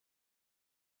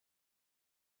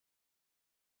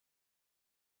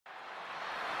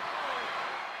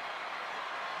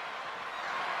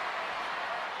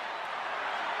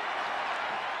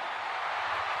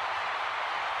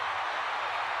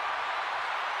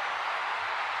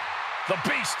The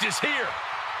Beast is here.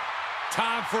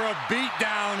 Time for a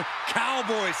beatdown,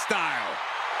 cowboy style.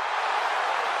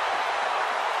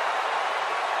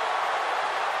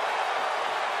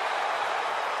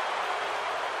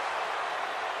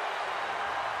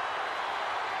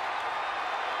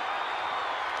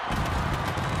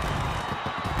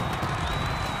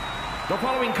 The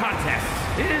following contest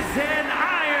is an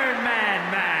Iron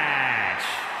Man match.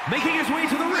 Making his way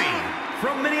to the ring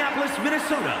from Minneapolis,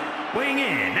 Minnesota, weighing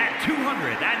in at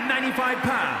 295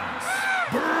 pounds,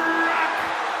 Brock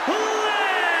Lesnar.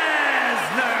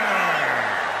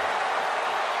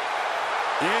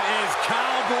 It is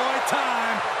cowboy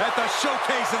time at the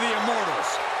Showcase of the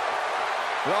Immortals.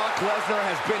 Brock Lesnar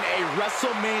has been a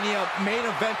WrestleMania main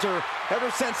eventer ever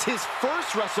since his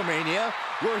first WrestleMania,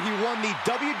 where he won the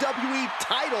WWE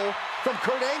title from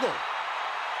Kurt Angle.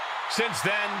 Since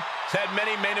then, he's had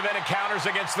many main event encounters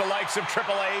against the likes of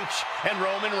Triple H and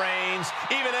Roman Reigns,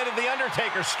 even ended the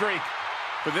Undertaker streak.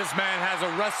 But this man has a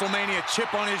WrestleMania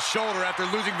chip on his shoulder after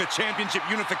losing the championship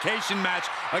unification match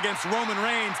against Roman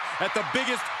Reigns at the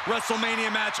biggest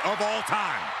WrestleMania match of all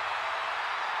time.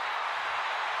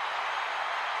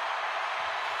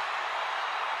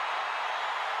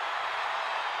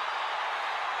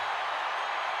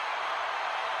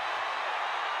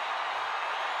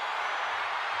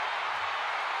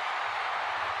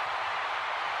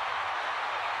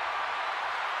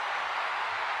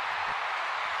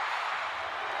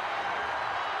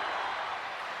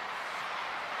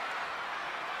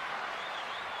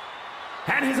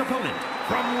 And his opponent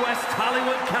from West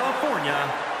Hollywood, California,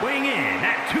 weighing in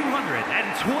at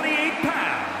 228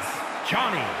 pounds,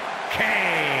 Johnny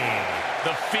Cage.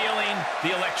 The feeling,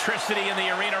 the electricity in the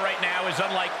arena right now is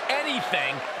unlike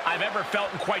anything I've ever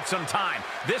felt in quite some time.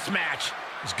 This match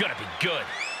is going to be good.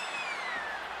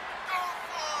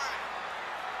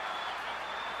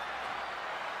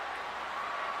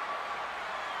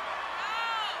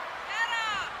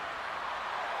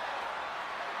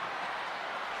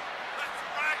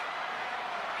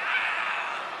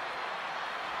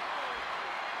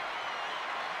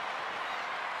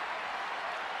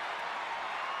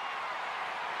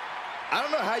 I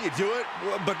don't know how you do it,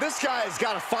 but this guy has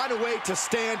got to find a way to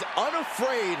stand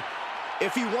unafraid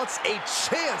if he wants a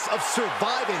chance of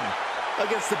surviving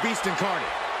against the Beast Incarnate.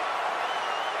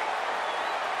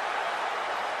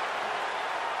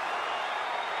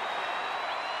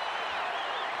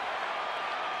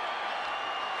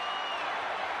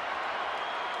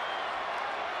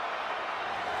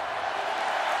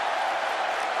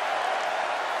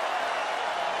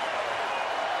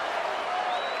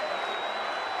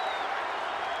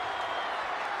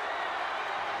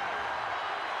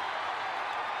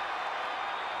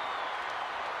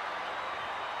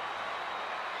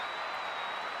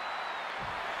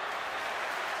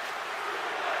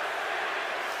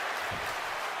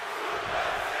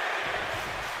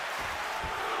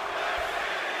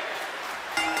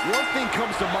 One thing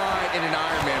comes to mind in an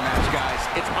Iron Man match, guys.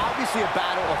 It's obviously a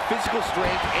battle of physical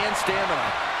strength and stamina,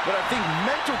 but I think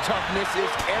mental toughness is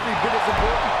every bit as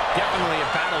important. Definitely a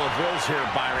battle of wills here,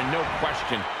 Byron, no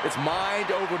question. It's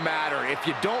mind over matter. If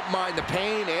you don't mind the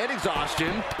pain and exhaustion,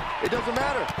 it doesn't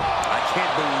matter. I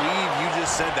can't believe you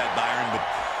just said that, Byron, but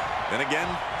then again,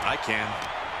 I can.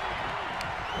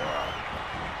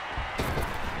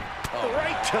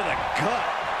 Right to the gut.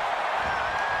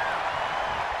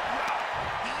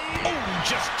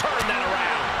 Just turn that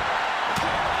around.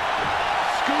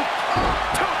 Scoop up,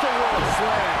 tilt-a-whirl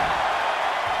slam.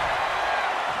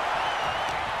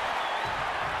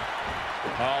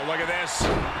 Oh, look at this.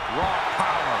 Raw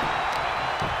power.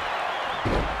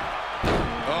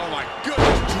 Oh my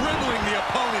goodness, dribbling the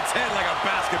opponent's head like a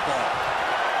basketball.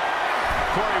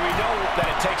 Corey, we know that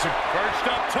it takes a perched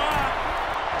up top.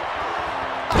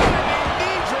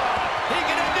 Knee drop. He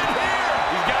can end it here.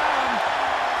 He's got him.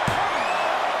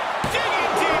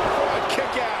 Digging deep for a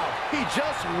kick out. He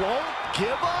just won't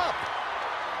give up.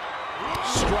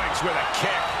 Strikes with a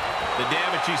kick. The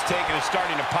damage he's taken is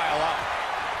starting to pile up.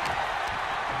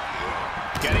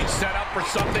 Getting set up for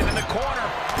something in the corner.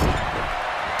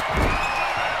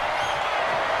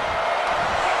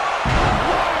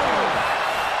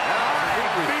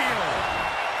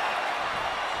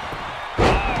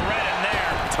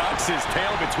 His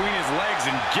tail between his legs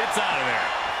and gets out of there.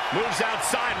 Moves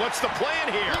outside. What's the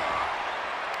plan here?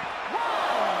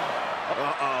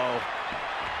 Uh-oh.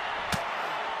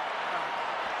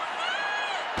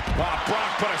 Oh,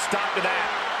 Brock put a stop to that.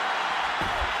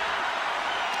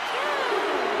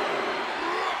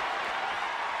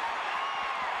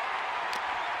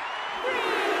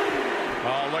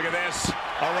 Oh, look at this.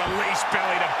 A release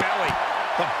belly to belly.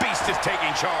 The Beast is taking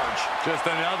charge. Just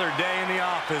another day in the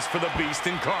office for the Beast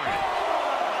incarnate.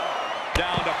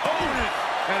 Down to opponent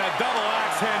and a double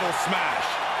axe handle smash.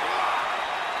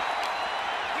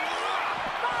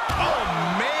 Oh,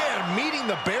 man, meeting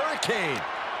the barricade.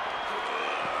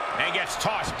 And gets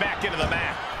tossed back into the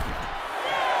mat.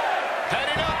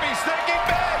 Heading up, he's thinking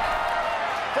big.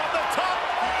 From the top.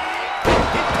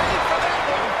 He paid for that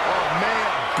one. Oh,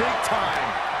 man, big time.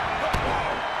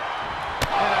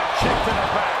 And a kick to the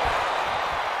back.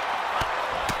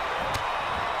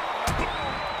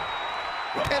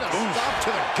 And a stop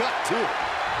to the gut, too.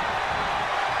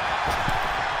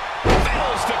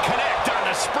 Fails to connect on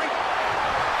the spring.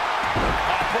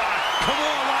 Oh, Brock. Come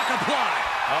on, lock apply.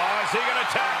 Oh, is he going to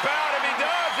tap out? If he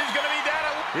does, he's going to be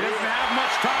down. He doesn't have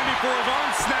much time before his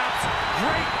arm snaps.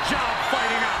 Great job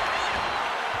fighting out.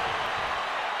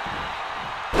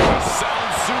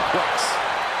 Sound suplex.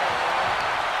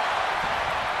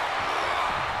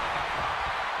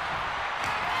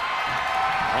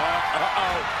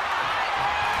 Uh-oh.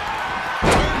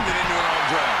 Turned it into an arm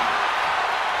drag.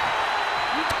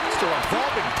 It's a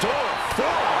revolving door of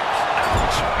forearms.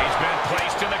 Ouch. He's been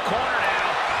placed in the corner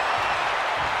now.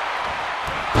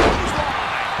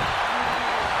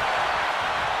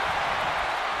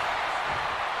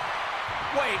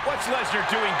 Wait, what's Lesnar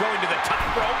doing going to the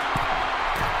top rope?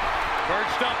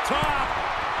 Perched up top.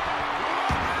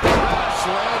 Crash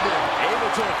landing.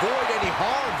 Able to avoid any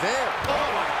harm there. Oh,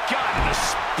 my God, in the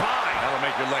spine. That'll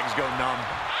make your legs go numb.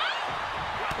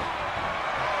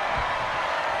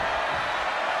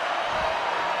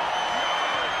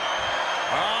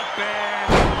 Up and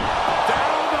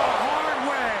down the hard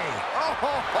way.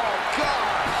 Oh,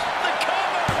 gosh. The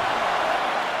cover.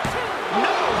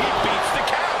 No, he beats the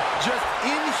count. Just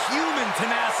inhuman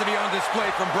tenacity on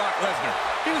display from Brock Lesnar.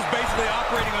 He was basically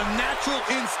operating on natural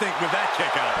instinct with that kick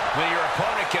out. When your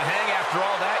opponent can hang after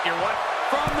all that, you're what?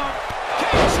 From the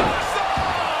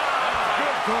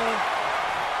Good goal.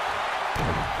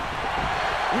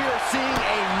 We are seeing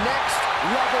a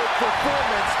next-level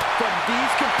performance from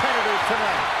these competitors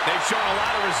tonight. They've shown a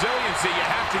lot of resiliency. You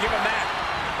have to give them that.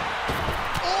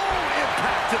 Oh,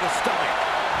 impact to the stomach.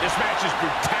 This match's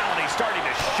brutality starting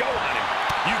to show on him.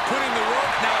 You put in the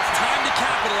work, now it's time to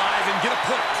capitalize and get a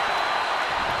point.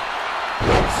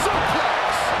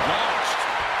 Suplex. Launched.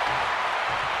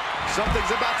 Something's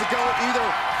about to go either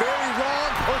very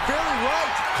wrong or very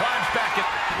right. Climbs back in.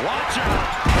 Watch out.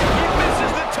 He misses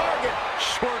the target.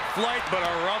 Short flight, but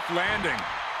a rough landing.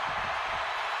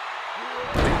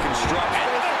 Deconstruct.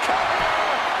 There's the cover.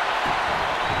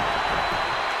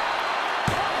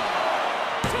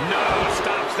 No,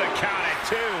 stops the count at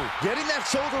 2. Getting that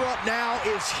shoulder up now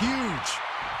is huge.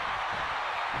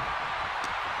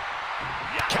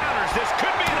 Counters. This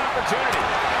could be an opportunity.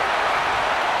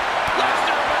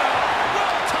 Lesnar with a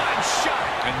well-timed shot.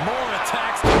 And more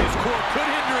attacks to his core could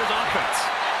hinder his offense.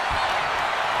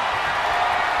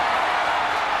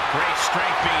 Great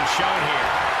strength being shown here.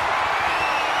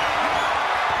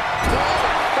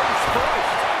 Face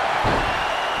first.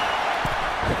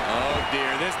 Oh,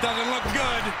 dear. This doesn't look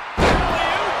good.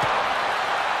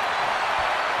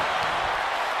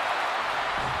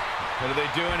 What are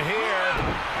they doing here?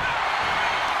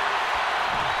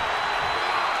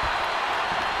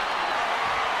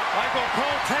 Michael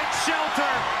Cole takes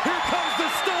shelter. Here comes the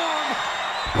storm.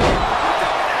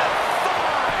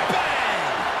 Bang!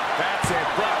 That's it.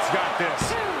 Brock's got this.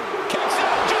 Kicks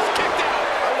out. Just kicked out.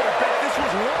 I would have bet this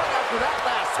was wrong after that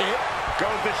last hit.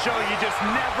 Goes to show you just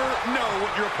never know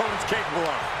what your opponent's capable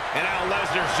of. And now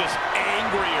Lesnar's just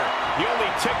angrier. You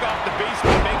only tick off the beast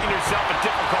by making yourself a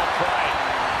difficult prey.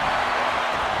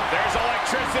 There's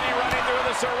electricity running through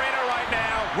this arena right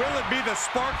now. Will it be the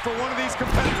spark for one of these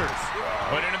competitors?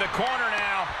 Put into the corner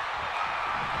now.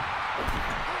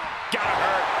 Gotta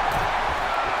hurt.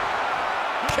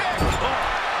 Kick.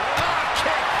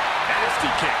 Kick. Nasty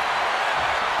kick.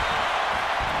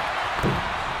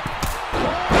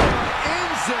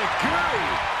 Enziguri.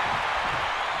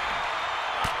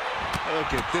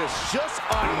 Look at this, just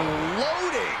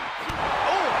unloading.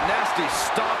 Oh, nasty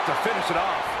stop to finish it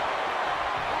off.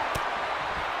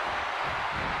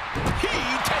 He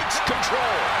takes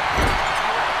control.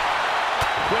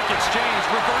 Quick exchange,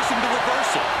 reversing the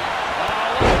reversal.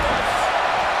 Look at this.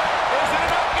 Is it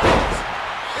enough, guys?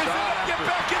 Is it enough to get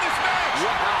back in this match?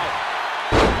 Wow.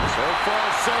 So far,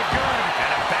 so good.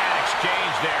 And a bad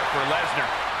exchange there for Lesnar.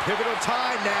 Pivotal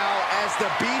time now as the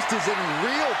Beast is in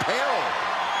real peril.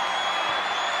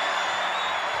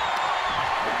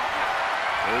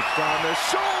 It's on the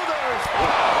shoulders.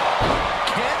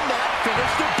 Can that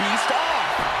finish the Beast off?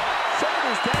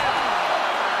 Shoulders down.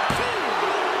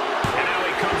 And now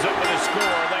he comes up with a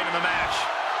score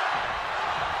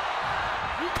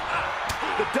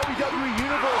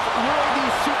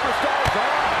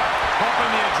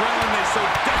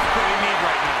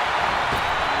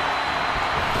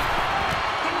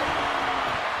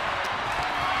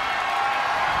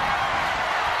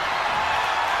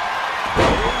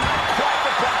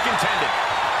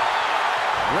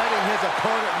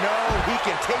opponent know he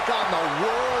can take on the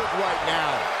world right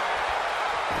now.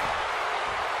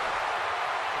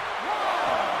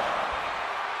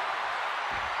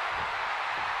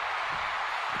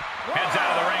 Heads out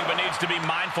of the ring, but needs to be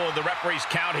mindful of the referee's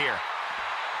count here.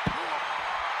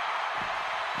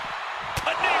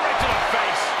 A knee right to the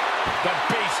face. The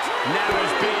Beast now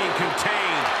is being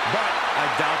contained, but I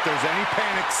doubt there's any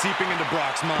panic seeping into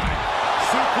Brock's mind.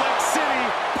 Suplex City,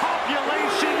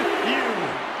 population U.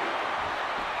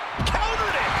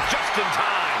 countered it just in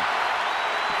time.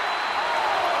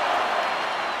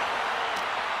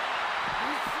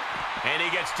 And he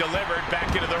gets delivered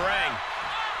back into the ring.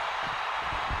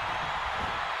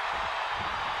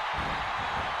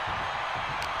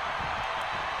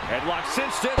 Headlock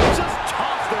cinched it, just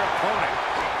tossed their opponent.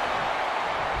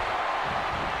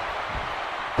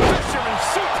 Fisherman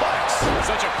suplex.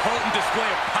 Such a potent display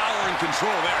of power and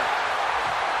control there.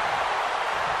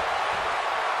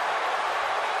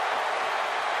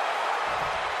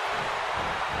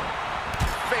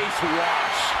 Face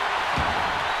wash.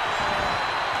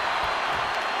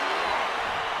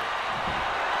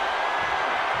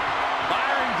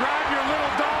 Byron, grab your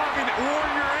little dog and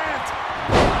warn your aunt.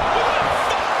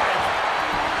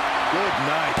 Good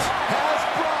night. Has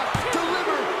Brock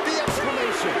delivered the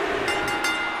exclamation?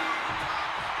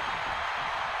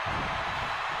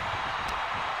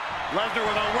 Lesnar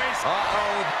with a waist.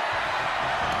 Uh-oh.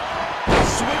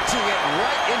 Switching it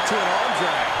right into an arm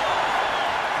drag.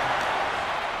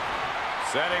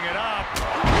 Setting it up.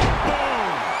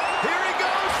 Boom. Here he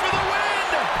goes for the win.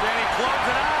 Then he clubs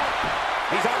it out.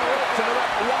 He's on the ropes and the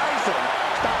ref wisely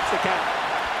stops the count.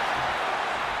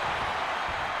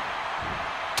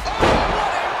 Oh,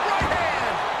 what a right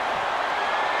hand.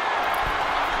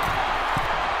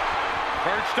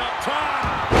 Perched up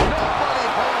top. Nobody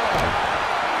home.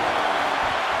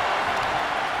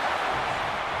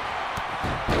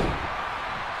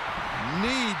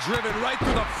 Knee driven right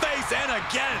through the face and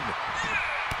again.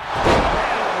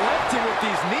 Lifting with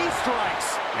these knee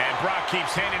strikes. And Brock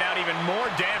keeps handing out even more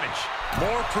damage.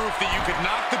 More proof that you could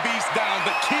knock the Beast down,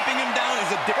 but keeping him down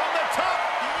is a From the top.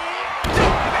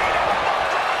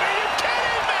 Are you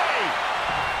kidding me?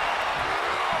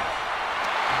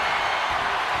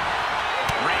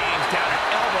 Reigns down an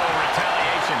elbow in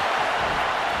retaliation.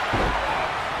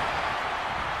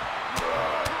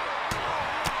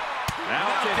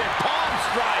 Now it's palm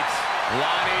strikes.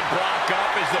 Lining Brock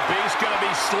up. Is the Beast going to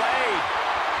be slayed?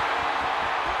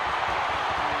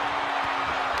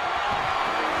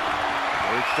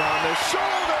 It's on the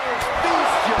shoulders.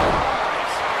 Feast your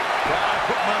eyes. I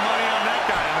put my money on that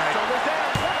guy tonight. Shoulders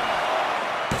down.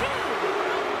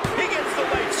 1, 2. He gets the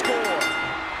late score.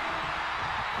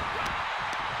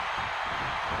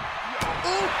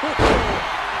 Will it be?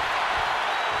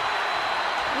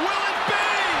 1,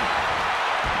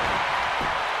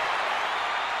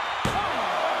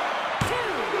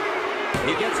 2.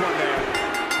 He gets one there.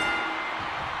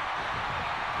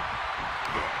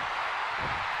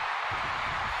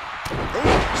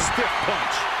 Stiff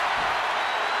punch.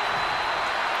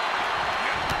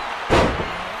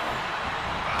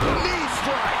 Knee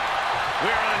strike.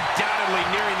 We're undoubtedly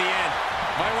nearing the end.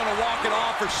 Might want to walk it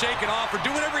off or shake it off or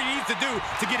do whatever he needs to do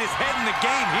to get his head in the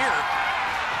game here.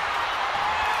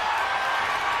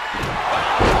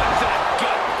 Punch to the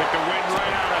gut. Took the wind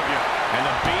right out of you. And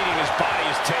the beating his body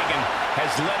has taken has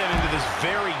led him into this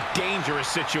very dangerous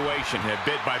situation. Yeah,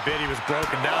 bit by bit he was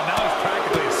broken down. Now he's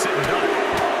practically a sitting duck.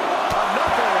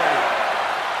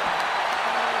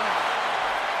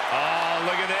 Oh,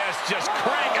 look at this. Just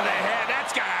cranking the head.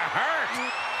 That's going to hurt.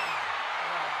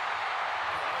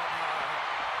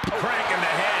 Cranking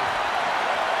the head.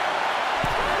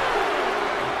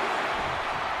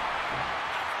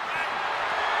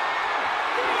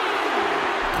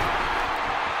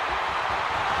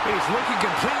 He's looking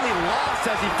completely lost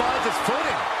as he finds his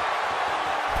footing.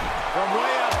 From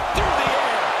way up through the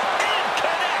air. And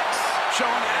connects.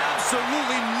 Showing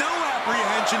absolutely no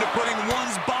apprehension to putting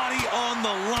one's body on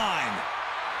the line.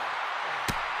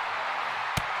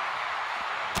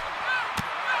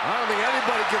 I don't think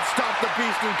anybody can stop the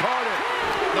Beast incarnate.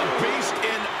 The Beast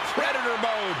in predator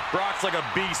mode. Brock's like a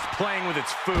beast playing with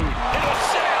its food. It'll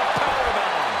set out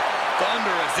powerbomb.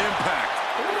 Thunderous impact.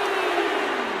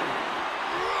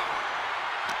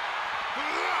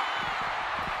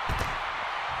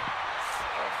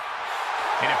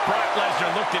 And if Brock Lesnar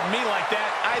looked at me like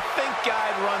that, I think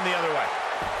I'd run the other way.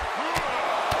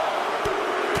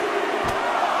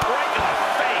 Right in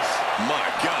the face. My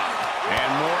God. And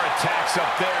more attacks up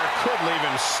there could leave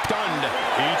him stunned.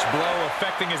 Each blow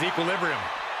affecting his equilibrium.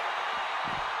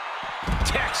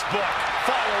 Textbook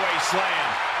fallaway slam.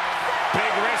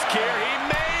 Big risk here. He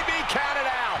may be counted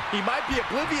out. He might be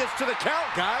oblivious to the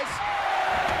count, guys.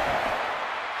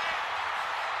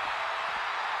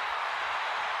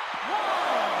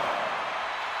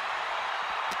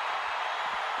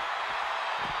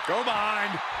 Go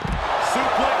behind.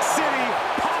 Suplex City,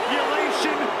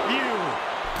 population U.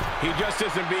 He just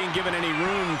isn't being given any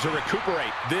room to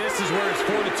recuperate. This is where his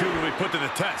fortitude will be put to the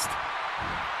test.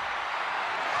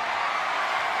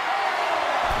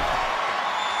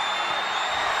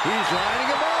 He's lining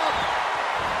him up.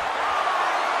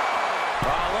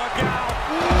 Oh, look out.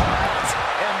 What?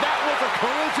 And that was a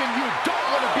collision you don't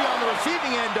want to be on the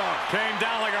receiving end of. Came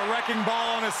down like a wrecking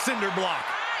ball on a cinder block.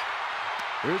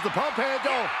 Here's the pump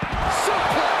handle.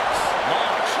 Suplex.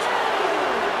 Launched.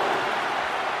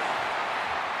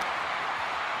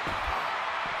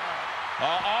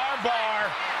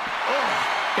 Armbar. Oh,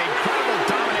 incredible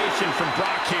domination from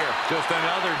Brock here. Just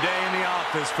another day in the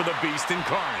office for the Beast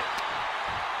incarnate.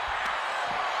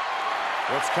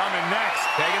 What's coming next?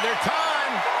 Taking their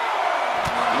time.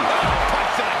 Oh,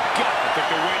 punch to the gut. Took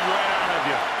the wind right out of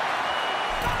you.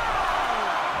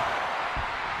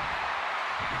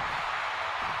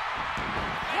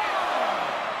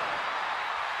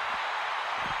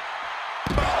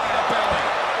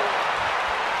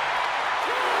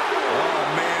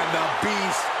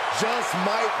 Just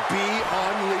might be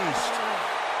unleashed.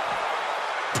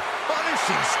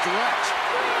 Punishing stretch.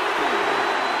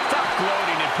 Stop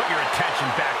gloating and put your attention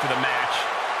back to the match.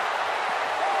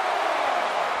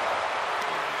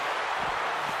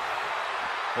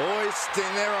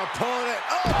 Hoisting their opponent.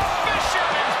 Oh!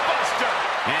 Fisherman's Buster!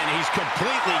 And he's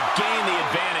completely gained the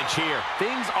advantage here.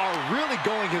 Things are really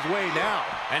going his way now.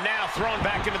 And now thrown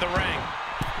back into the ring.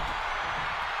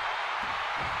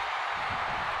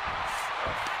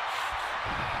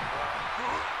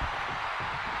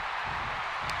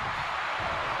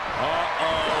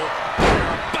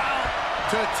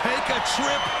 To take a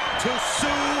trip to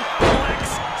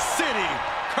Suplex City,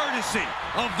 courtesy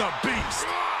of the Beast.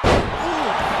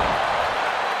 Ooh.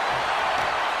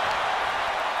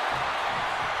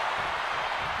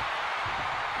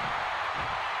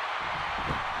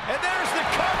 And there's the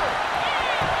cover.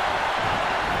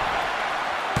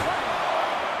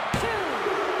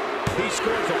 1, 2. He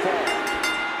scores a fall.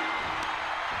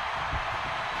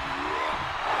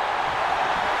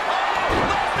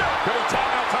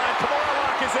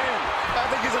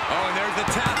 Oh, and there's the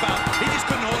tap out. He just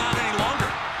couldn't hold out any longer.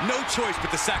 No choice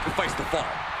but to sacrifice the fall.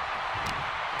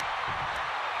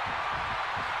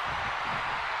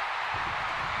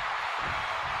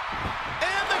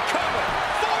 And the cover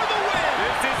for the win.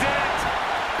 This is it.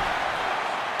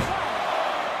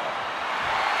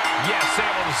 Yes,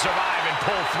 able to survive and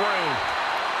pull through.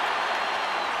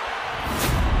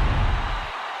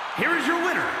 Here is your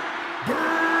winner,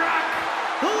 Brock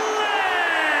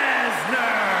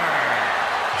Lesnar.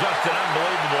 Just an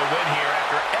unbelievable win here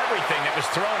after everything that was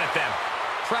thrown at them.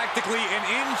 Practically an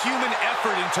inhuman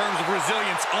effort in terms of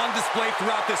resilience on display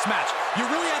throughout this match. You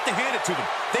really have to hand it to them.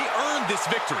 They earned this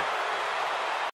victory.